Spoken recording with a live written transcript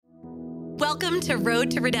Welcome to Road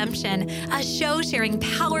to Redemption, a show sharing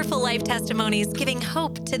powerful life testimonies, giving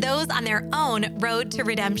hope to those on their own road to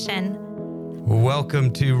redemption.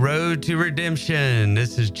 Welcome to Road to Redemption.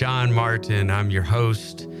 This is John Martin. I'm your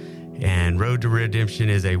host, and Road to Redemption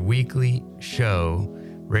is a weekly show,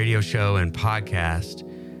 radio show, and podcast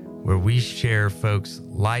where we share folks'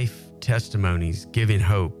 life testimonies, giving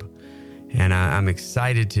hope. And I'm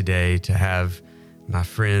excited today to have my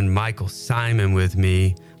friend Michael Simon with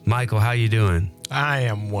me. Michael, how you doing? I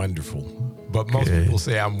am wonderful, but most people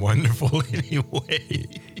say I'm wonderful anyway.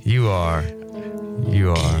 You are.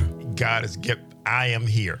 God has given. I am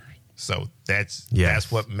here, so that's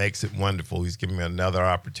what makes it wonderful. He's given me another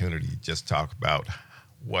opportunity to just talk about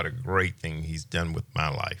what a great thing He's done with my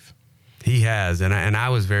life. He has, and I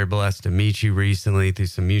was very blessed to meet you recently through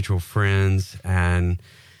some mutual friends, and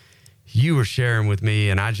you were sharing with me,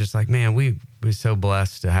 and I just like, man, we're so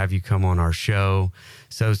blessed to have you come on our show.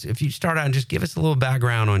 So if you start out and just give us a little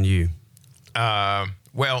background on you.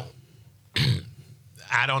 Well,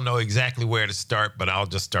 I don't know exactly where to start, but I'll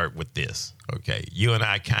just start with this. Okay. You and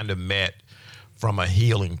I kind of met from a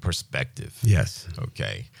healing perspective. Yes.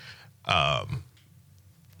 Okay.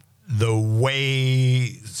 The way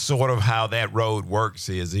sort of how that road works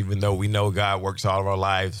is, even though we know God works all of our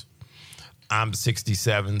lives, I'm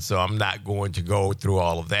 67, so I'm not going to go through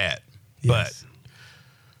all of that. Yes.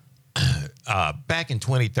 But back in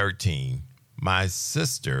 2013, my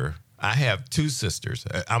sister, I have two sisters.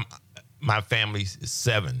 My family is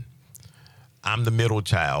 7. I'm the middle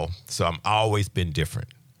child, so I'm always been different,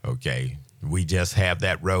 okay? We just have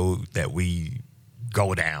that road that we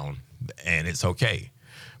go down, and it's okay.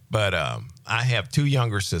 But I have 2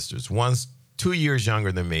 younger sisters. One's 2 years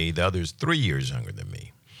younger than me. The other's 3 years younger than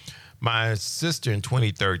me. My sister in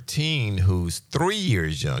 2013, who's 3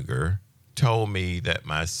 years younger, told me that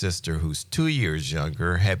my sister, who's 2 years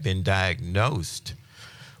younger, had been diagnosed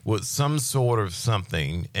with some sort of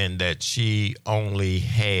something and that she only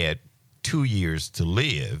had 2 years to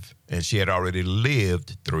live, and she had already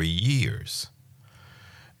lived 3 years.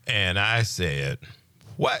 And I said,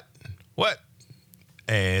 what?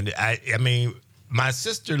 And I mean, my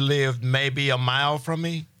sister lived maybe a mile from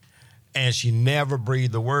me, and she never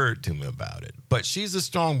breathed a word to me about it. But she's a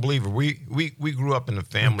strong believer. We grew up in a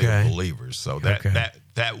family of believers, so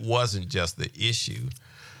that wasn't just the issue.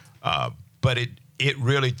 But it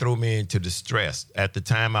really threw me into distress. At the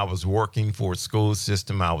time, I was working for a school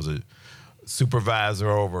system. I was a supervisor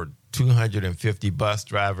over 250 bus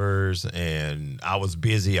drivers, and I was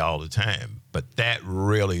busy all the time. But that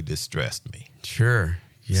really distressed me. Sure.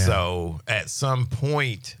 Yeah. So at some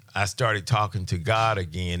point, I started talking to God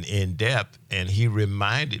again in depth, and He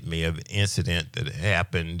reminded me of an incident that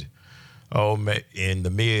happened in the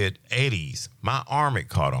mid-'80s. My arm had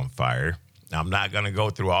caught on fire. I'm not going to go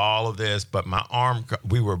through all of this, but my arm,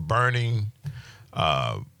 we were burning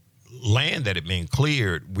land that had been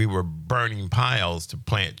cleared. We were burning piles to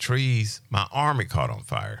plant trees. My arm had caught on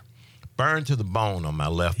fire. Burned to the bone on my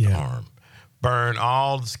left arm. Burned,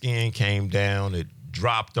 all the skin came down. It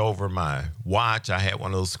dropped over my watch. I had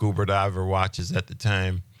one of those scuba diver watches at the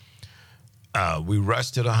time. We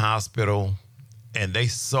rushed to the hospital, and they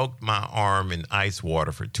soaked my arm in ice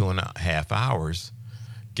water for 2.5 hours,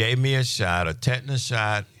 gave me a shot, a tetanus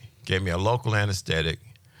shot, gave me a local anesthetic,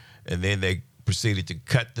 and then they proceeded to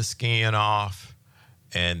cut the skin off,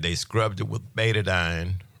 and they scrubbed it with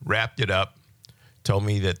betadine, wrapped it up, told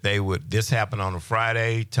me that they would, this happened on a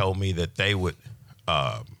Friday, told me that they would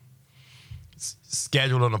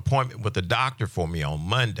schedule an appointment with the doctor for me on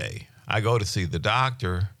Monday. I go to see the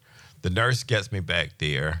doctor. The nurse gets me back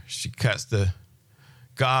there. She cuts the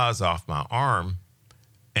gauze off my arm,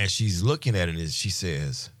 and she's looking at it, and she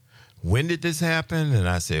says, "When did this happen?" And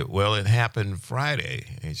I said, "Well, it happened Friday."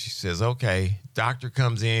 And she says, "Okay." Doctor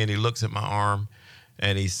comes in, he looks at my arm,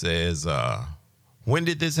 and he says, "When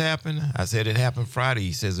did this happen?" I said, "It happened Friday."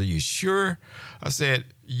 He says, "Are you sure?" I said,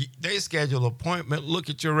 "They scheduled an appointment. Look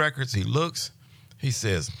at your records." He looks. He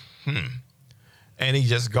says, And he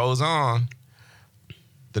just goes on.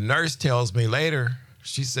 The nurse tells me later,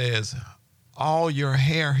 she says, "All your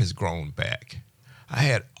hair has grown back." I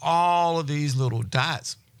had all of these little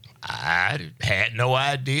dots. I had no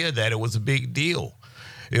idea that it was a big deal.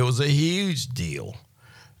 It was a huge deal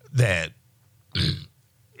that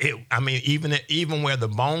even where the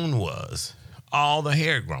bone was, all the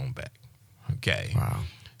hair grown back. Okay. Wow.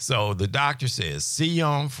 So the doctor says, "See you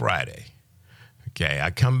on Friday." Okay.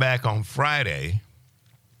 I come back on Friday,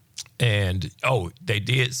 and they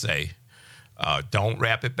did say, don't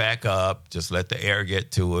wrap it back up. Just let the air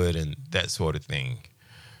get to it and that sort of thing.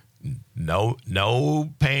 No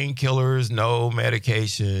painkillers, no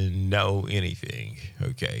medication, no anything.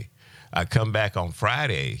 Okay. I come back on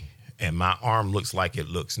Friday and my arm looks like it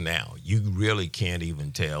looks now. You really can't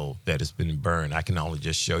even tell that it's been burned. I can only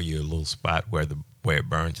just show you a little spot where it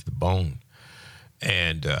burned to the bone.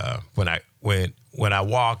 And when I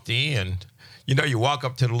walked in, you walk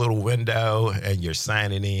up to the little window and you're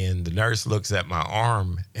signing in. The nurse looks at my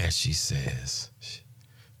arm and she says,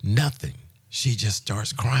 nothing. She just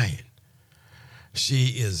starts crying. She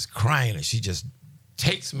is crying and she just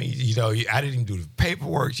takes me, I didn't even do the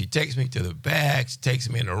paperwork. She takes me to the back. She takes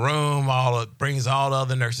me in the room, brings all the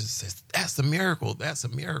other nurses, says, that's a miracle. That's a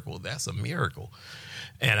miracle. That's a miracle.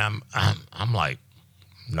 And I'm like,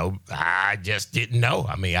 no, I just didn't know.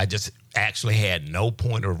 I mean, I just actually had no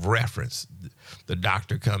point of reference. The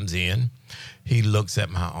doctor comes in. He looks at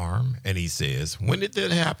my arm and he says, when did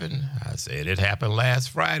that happen? I said, it happened last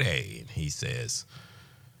Friday. And he says,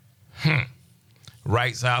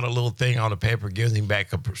 writes out a little thing on the paper, gives him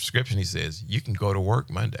back a prescription. He says, you can go to work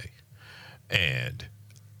Monday. And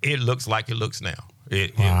it looks like it looks now.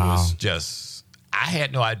 It was just, I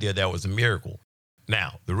had no idea that was a miracle.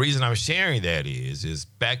 Now, the reason I'm sharing that is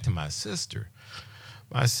back to my sister.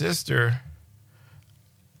 My sister,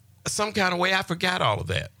 some kind of way, I forgot all of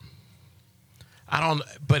that.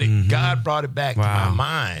 God brought it back to my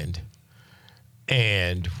mind.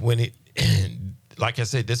 And like I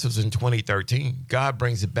said, this was in 2013. God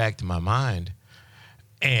brings it back to my mind.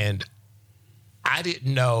 And I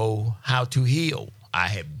didn't know how to heal. I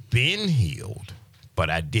had been healed, but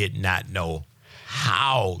I did not know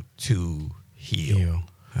how to heal.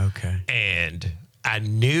 Okay. And I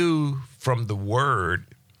knew from the word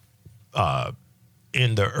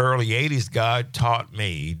in the early 80s, God taught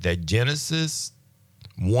me that Genesis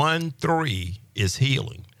 1:3 is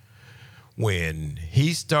healing. When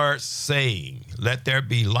he starts saying, let there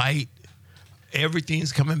be light,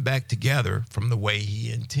 everything's coming back together from the way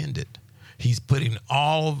he intended. He's putting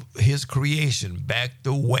all of his creation back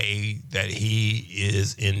the way that he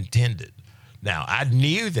is intended. Now, I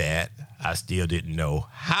knew that. I still didn't know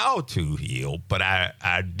how to heal, but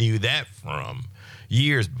I knew that from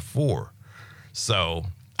years before. So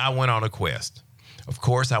I went on a quest. Of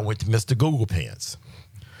course, I went to Mr. Google Pants.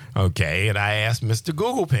 Okay, and I asked Mr.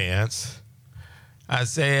 Google Pants, I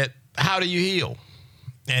said, how do you heal?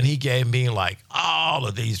 And he gave me like all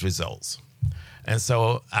of these results. And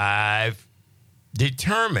so I've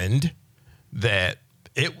determined that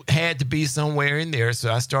it had to be somewhere in there.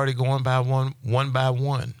 So I started going by one by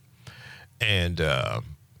one. And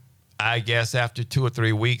I guess after 2 or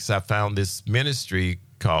 3 weeks, I found this ministry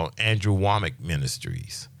called Andrew Womack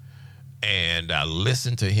Ministries. And I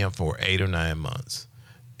listened to him for 8 or 9 months.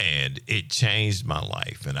 And it changed my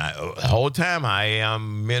life. And the whole time I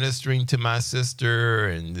am ministering to my sister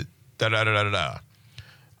and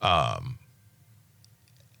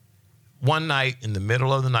one night, in the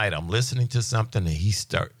middle of the night, I'm listening to something, and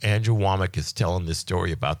Andrew Womack is telling this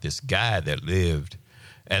story about this guy that lived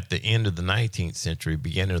at the end of the 19th century,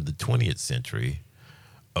 beginning of the 20th century,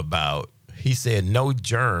 he said no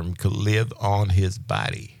germ could live on his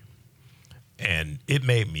body. And it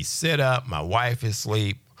made me sit up. My wife is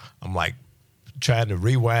asleep. I'm like trying to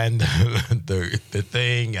rewind the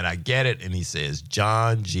thing, and I get it. And he says,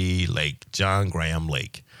 John Graham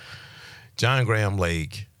Lake. John Graham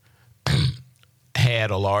Lake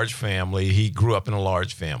had a large family. He grew up in a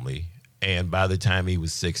large family. And by the time he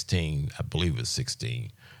was 16, I believe it was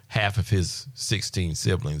 16, half of his 16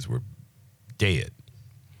 siblings were dead.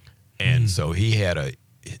 And so he had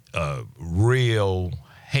a real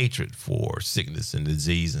hatred for sickness and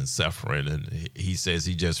disease and suffering. And he says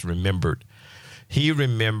he just remembered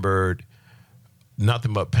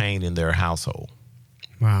nothing but pain in their household.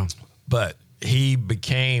 Wow. But he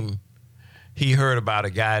heard about a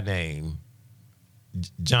guy named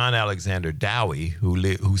John Alexander Dowie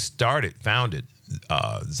who founded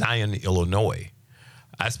Zion, Illinois.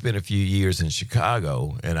 I spent a few years in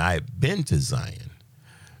Chicago, and I had been to Zion.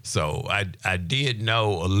 So I did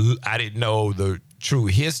know, I didn't know the true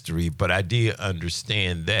history, but I did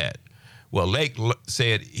understand that. Well, Lake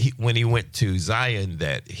said when he went to Zion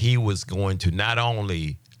that he was going to not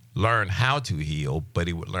only learn how to heal, but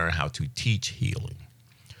he would learn how to teach healing.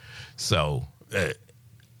 So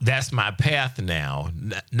that's my path now.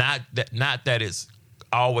 Not that it's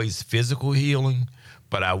always physical healing,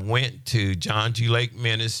 but I went to John G. Lake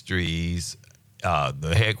Ministries.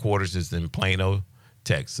 The headquarters is in Plano,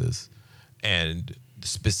 Texas. And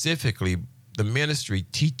specifically, the ministry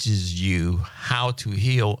teaches you how to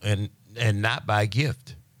heal and not by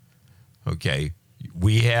gift. Okay.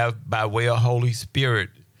 We have, by way of Holy Spirit,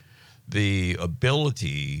 the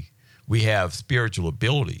ability we have spiritual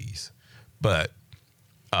abilities, but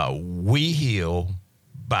we heal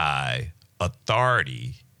by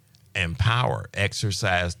authority and power,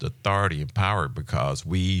 exercised authority and power, because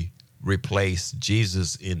we replace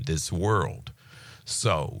Jesus in this world.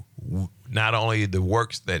 So not only the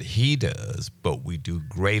works that he does, but we do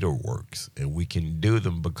greater works, and we can do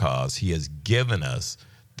them because he has given us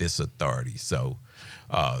this authority. So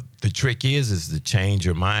the trick is to change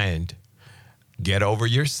your mind, get over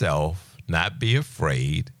yourself, not be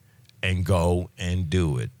afraid, and go and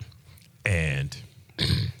do it. And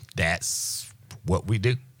that's what we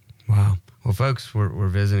do. Wow. Well, folks, we're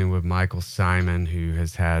visiting with Michael Simon, who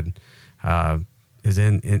has had is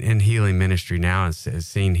in healing ministry now and has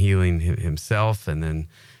seen healing himself, and then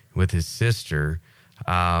with his sister.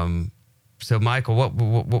 So, Michael,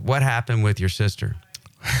 what happened with your sister?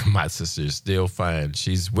 My sister is still fine.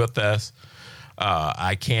 She's with us.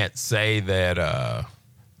 I can't say that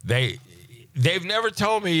they've never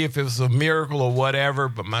told me if it was a miracle or whatever,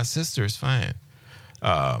 but my sister is fine.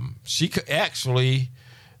 She could actually.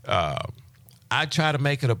 I try to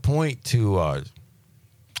make it a point to.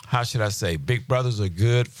 How should I say? Big brothers are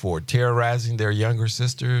good for terrorizing their younger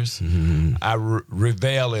sisters. Mm-hmm. I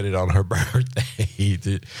revel in it on her birthday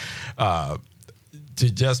to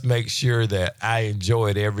just make sure that I enjoy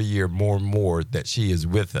it every year more and more that she is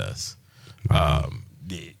with us. Wow.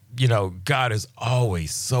 God is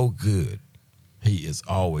always so good. He is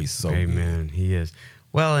always so good. Amen. He is.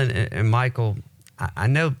 Well, and Michael, I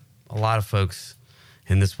know a lot of folks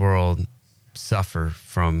in this world suffer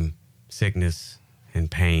from sickness and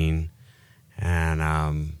pain, and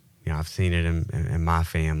I've seen it in my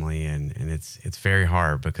family, and it's very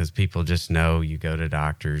hard because people just know you go to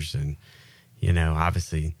doctors, and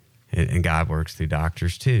obviously, and God works through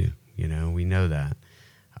doctors too. We know that,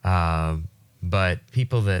 but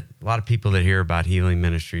a lot of people that hear about healing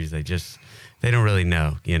ministries, they don't really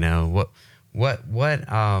know.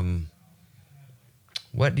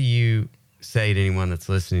 What do you say to anyone that's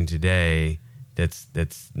listening today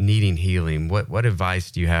that's needing healing? What advice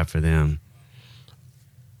do you have for them?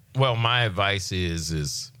 Well, my advice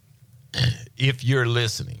is if you're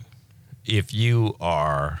listening, if you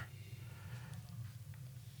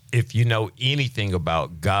know anything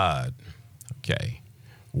about God, okay,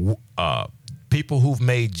 people who've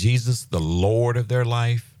made Jesus the Lord of their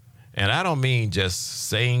life, and I don't mean just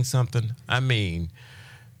saying something. I mean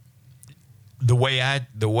the way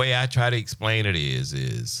I try to explain it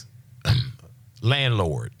is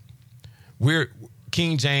landlord. We're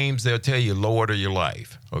King James, they'll tell you Lord of your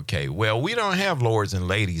life. Okay. Well, we don't have lords and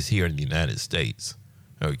ladies here in the United States.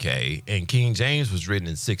 Okay. And King James was written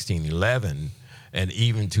in 1611. And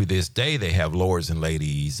even to this day, they have lords and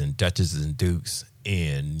ladies and duchesses and dukes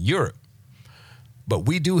in Europe. But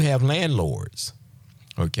we do have landlords.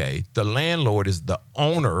 Okay. The landlord is the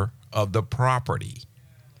owner of the property.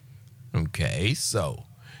 Okay. So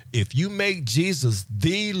if you make Jesus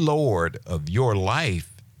the Lord of your life,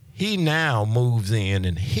 he now moves in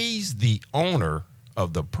and he's the owner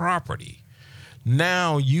of the property.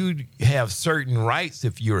 Now you have certain rights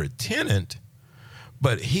if you're a tenant,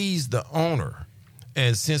 but he's the owner.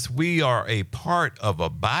 And since we are a part of a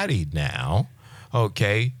body now,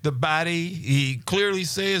 okay, the body, he clearly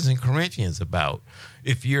says in Corinthians about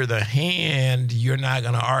if you're the hand, you're not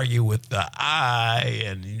going to argue with the eye,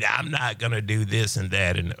 and I'm not going to do this and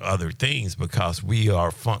that and other things because we are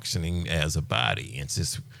functioning as a body. And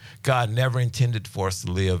since God never intended for us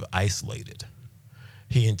to live isolated,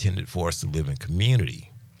 he intended for us to live in community,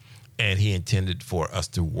 and he intended for us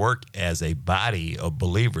to work as a body of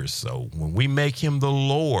believers. So when we make him the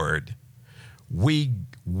Lord, we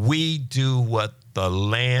do what the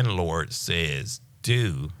landlord says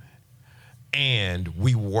do, and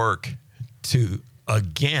we work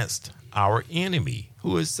against our enemy,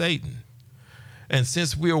 who is Satan. And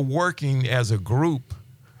since we are working as a group,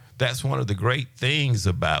 that's one of the great things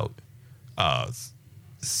about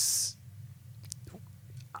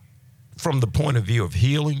from the point of view of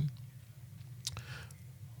healing.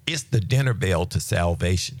 It's the dinner bell to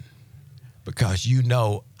salvation, because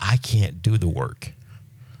I can't do the work.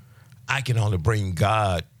 I can only bring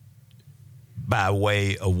God by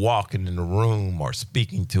way of walking in the room or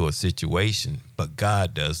speaking to a situation, but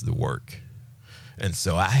God does the work. And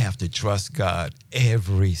so I have to trust God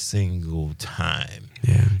every single time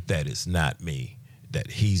that it's not me,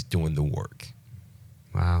 that he's doing the work.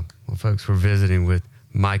 Wow. Well, folks, we're visiting with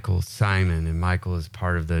Michael Simon, and Michael is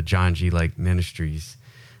part of the John G. Lake Ministries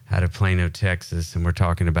out of Plano, Texas, and we're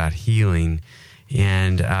talking about healing.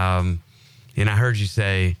 And I heard you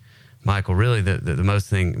say, Michael, really the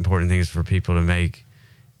most important thing is for people to make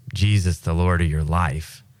Jesus the Lord of your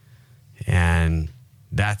life. And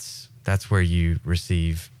that's where you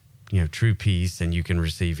receive, true peace, and you can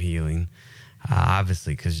receive healing,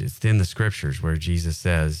 obviously, because it's in the scriptures where Jesus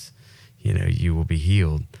says, you will be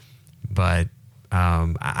healed. But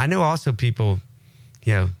I know also people,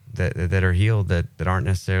 that are healed that aren't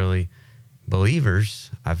necessarily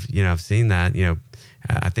believers. I've seen that.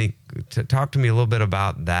 I think talk to me a little bit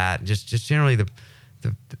about that. Just generally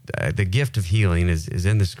the gift of healing is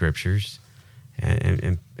in the scriptures,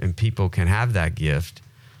 and people can have that gift.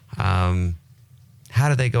 How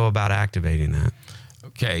do they go about activating that?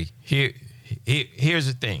 Okay, here's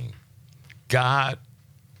the thing. God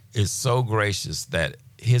is so gracious that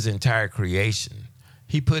his entire creation,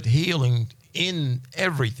 he put healing in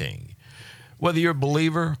everything. Whether you're a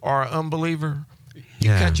believer or an unbeliever, you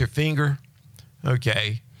cut your finger,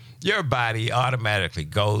 okay, your body automatically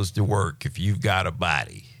goes to work if you've got a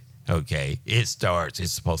body. Okay, it's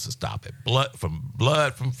supposed to stop it. Blood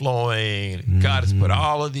from flowing. Mm-hmm. God has put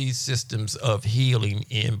all of these systems of healing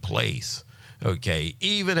in place. Okay,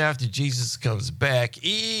 even after Jesus comes back,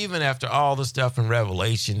 even after all the stuff in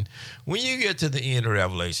Revelation, when you get to the end of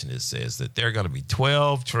Revelation, it says that there are going to be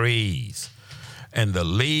 12 trees, and the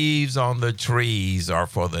leaves on the trees are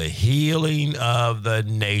for the healing of the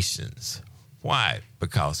nations. Why?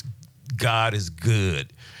 Because God is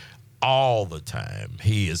good all the time.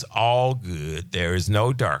 He is all good. There is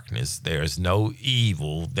no darkness. There is no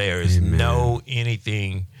evil. There is no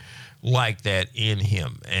anything like that in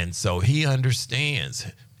him. And so he understands.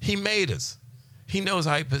 He made us. He knows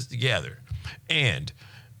how he puts together. And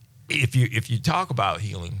if you talk about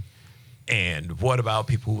healing, and what about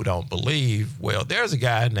people who don't believe? Well, there's a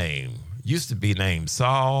guy used to be named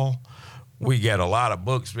Saul. We get a lot of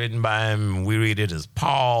books written by him. We read it as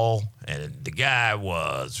Paul, and the guy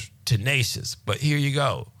was tenacious. But here you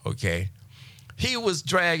go, okay? He was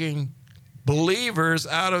dragging believers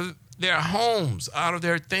out of their homes, out of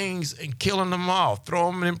their things, and killing them off,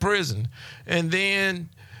 throwing them in prison. And then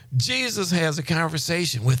Jesus has a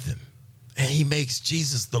conversation with him, and he makes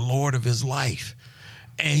Jesus the Lord of his life.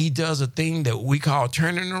 And he does a thing that we call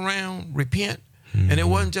turning around, repent. Mm-hmm. And it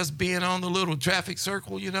wasn't just being on the little traffic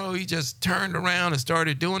circle, he just turned around and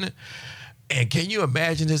started doing it. And can you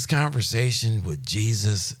imagine this conversation with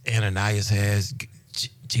Jesus, Ananias has?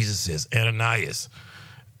 Jesus says, Ananias.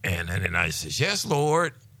 And Ananias says, yes,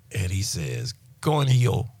 Lord. And he says, go and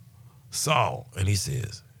heal Saul. And he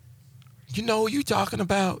says, you know who you talking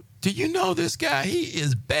about? Do you know this guy? He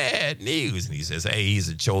is bad news. And he says, hey, he's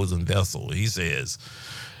a chosen vessel. He says,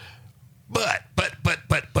 but.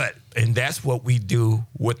 And that's what we do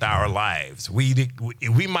with our lives. We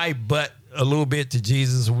might butt a little bit to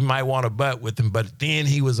Jesus. We might want to butt with him. But then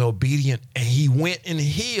he was obedient, and he went and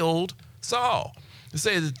healed Saul. It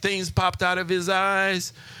says that things popped out of his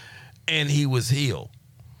eyes, and he was healed.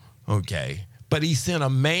 Okay. But he sent a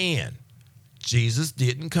man. Jesus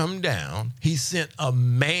didn't come down. He sent a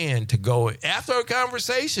man to go after a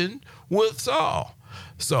conversation with Saul.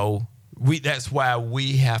 So that's why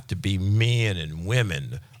we have to be men and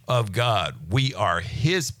women of God. We are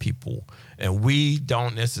his people, and we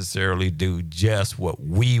don't necessarily do just what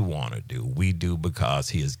we want to do. We do because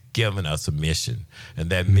he has given us a mission, and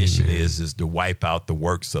that mission is to wipe out the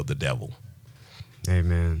works of the devil.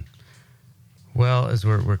 Amen. Well, as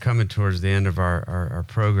we're coming towards the end of our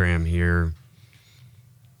program here,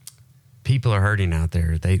 people are hurting out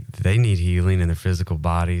there. They need healing in their physical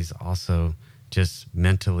bodies, also just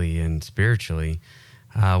mentally and spiritually.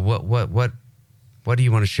 What do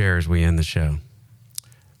you want to share as we end the show?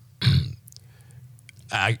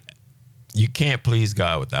 You can't please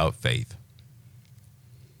God without faith.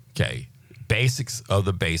 Okay. Basics of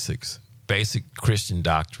the basics. Basic Christian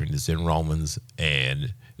doctrine is in Romans,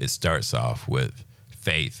 and it starts off with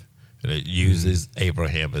faith. And it uses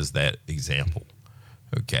Abraham as that example.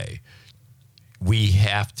 Okay. We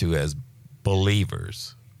have to, as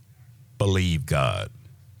believers, believe God.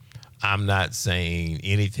 I'm not saying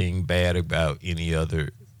anything bad about any other,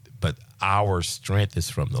 but our strength is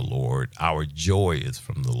from the Lord. Our joy is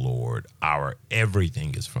from the Lord. Our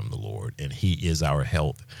everything is from the Lord, and he is our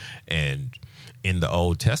health. And in the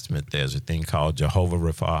Old Testament, there's a thing called Jehovah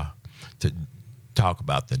Rapha, to talk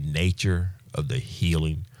about the nature of the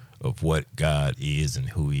healing of what God is and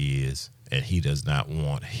who he is. And he does not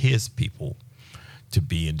want his people to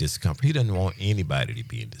be in discomfort. He doesn't want anybody to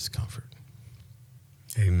be in discomfort.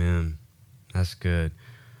 Amen. That's good.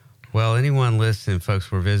 Well, anyone listening,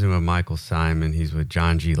 folks, we're visiting with Michael Simon. He's with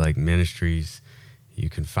John G. Lake Ministries. You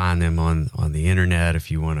can find them on the internet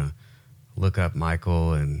if you want to look up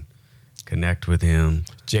Michael and connect with him.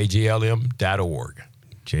 jglm.org.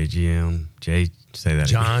 Say that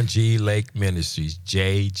John G. Lake Ministries,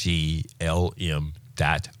 JGLM.org.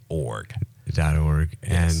 .org.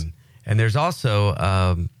 Yes. And there's also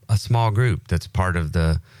a small group that's part of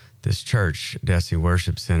this church, Destiny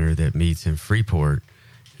Worship Center, that meets in Freeport,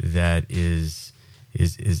 that is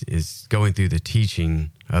going through the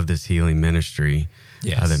teaching of this healing ministry.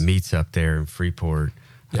 Yes. That meets up there in Freeport.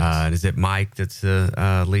 Yes. Is it Mike that's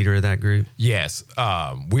the leader of that group? Yes,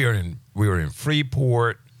 we are in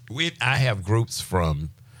Freeport. I have groups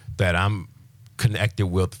that I'm connected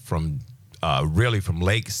with from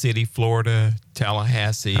Lake City, Florida,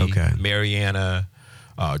 Tallahassee, Okay. Mariana,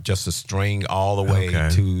 just a string all the way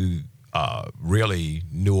to really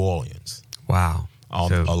New Orleans. Wow.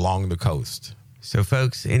 Along the coast. So,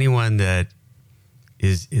 folks, anyone that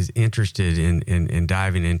is interested in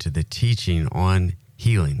diving into the teaching on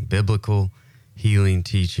healing, biblical healing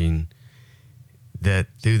teaching, that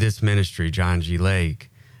through this ministry, John G. Lake,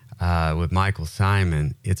 with Michael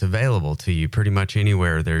Simon, it's available to you pretty much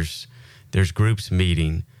anywhere there's groups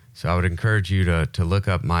meeting. So I would encourage you to look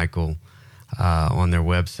up Michael on their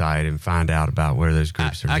website and find out about where those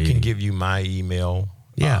groups are meeting. I can give you my email.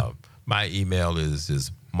 Yeah. My email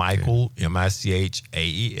is Michael,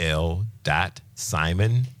 MICHAEL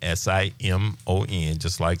 .Simon, SIMON,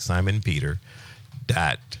 just like Simon Peter,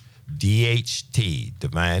 .DHT,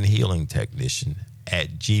 Divine Healing Technician,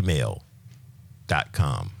 @gmail.com.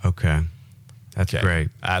 Okay. That's great.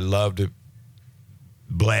 I love to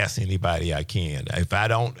bless anybody I can. If I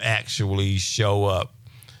don't actually show up,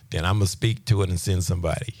 then I'm going to speak to it and send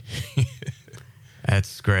somebody.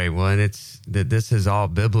 That's great. Well, and this is all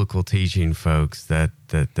biblical teaching, folks, that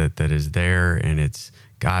is there, and it's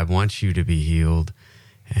God wants you to be healed,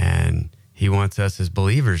 and he wants us as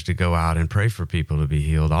believers to go out and pray for people to be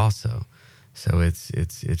healed also. So it's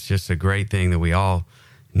just a great thing that we all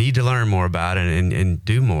need to learn more about and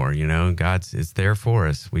do more. It's there for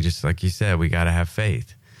us. We just, like you said, we got to have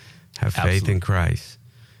faith. Have faith Absolutely. in Christ.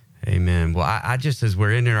 Amen. Well, I just, as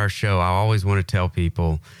we're ending our show, I always want to tell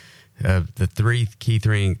people the three key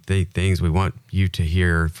things we want you to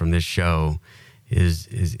hear from this show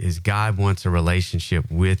is God wants a relationship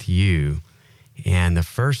with you. And the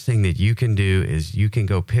first thing that you can do is you can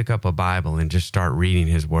go pick up a Bible and just start reading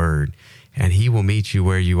his word. And he will meet you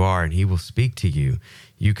where you are, and he will speak to you.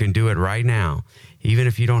 You can do it right now. Even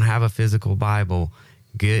if you don't have a physical Bible,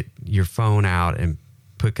 get your phone out and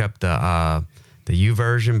pick up the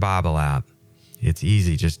YouVersion Bible app. It's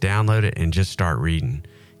easy. Just download it and just start reading.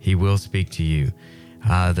 He will speak to you.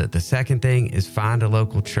 The second thing is find a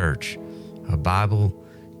local church, a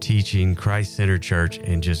Bible-teaching, Christ-centered church,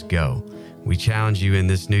 and just go. We challenge you in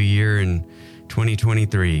this new year in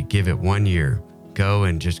 2023, give it 1 year. Go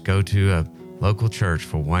and just go to a local church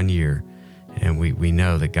for 1 year, and we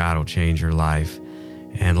know that God will change your life.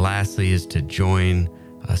 And lastly is to join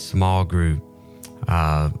a small group,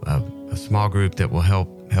 a small group that will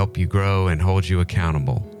help you grow and hold you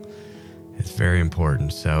accountable. It's very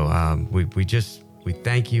important. So we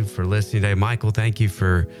thank you for listening today. Michael, thank you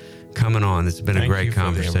for coming on. This has been a great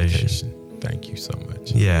conversation. Thank you so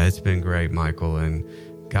much. Yeah, it's been great, Michael, and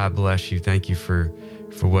God bless you. Thank you for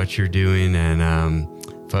what you're doing. And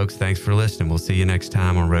folks, thanks for listening. We'll see you next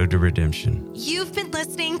time on Road to Redemption. You've been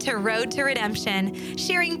listening to Road to Redemption,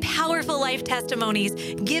 sharing powerful life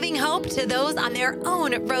testimonies, giving hope to those on their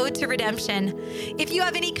own road to redemption. If you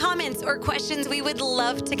have any comments or questions, we would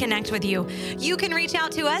love to connect with you. You can reach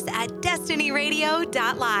out to us at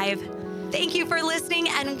destinyradio.live. Thank you for listening,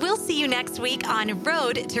 and we'll see you next week on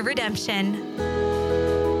Road to Redemption.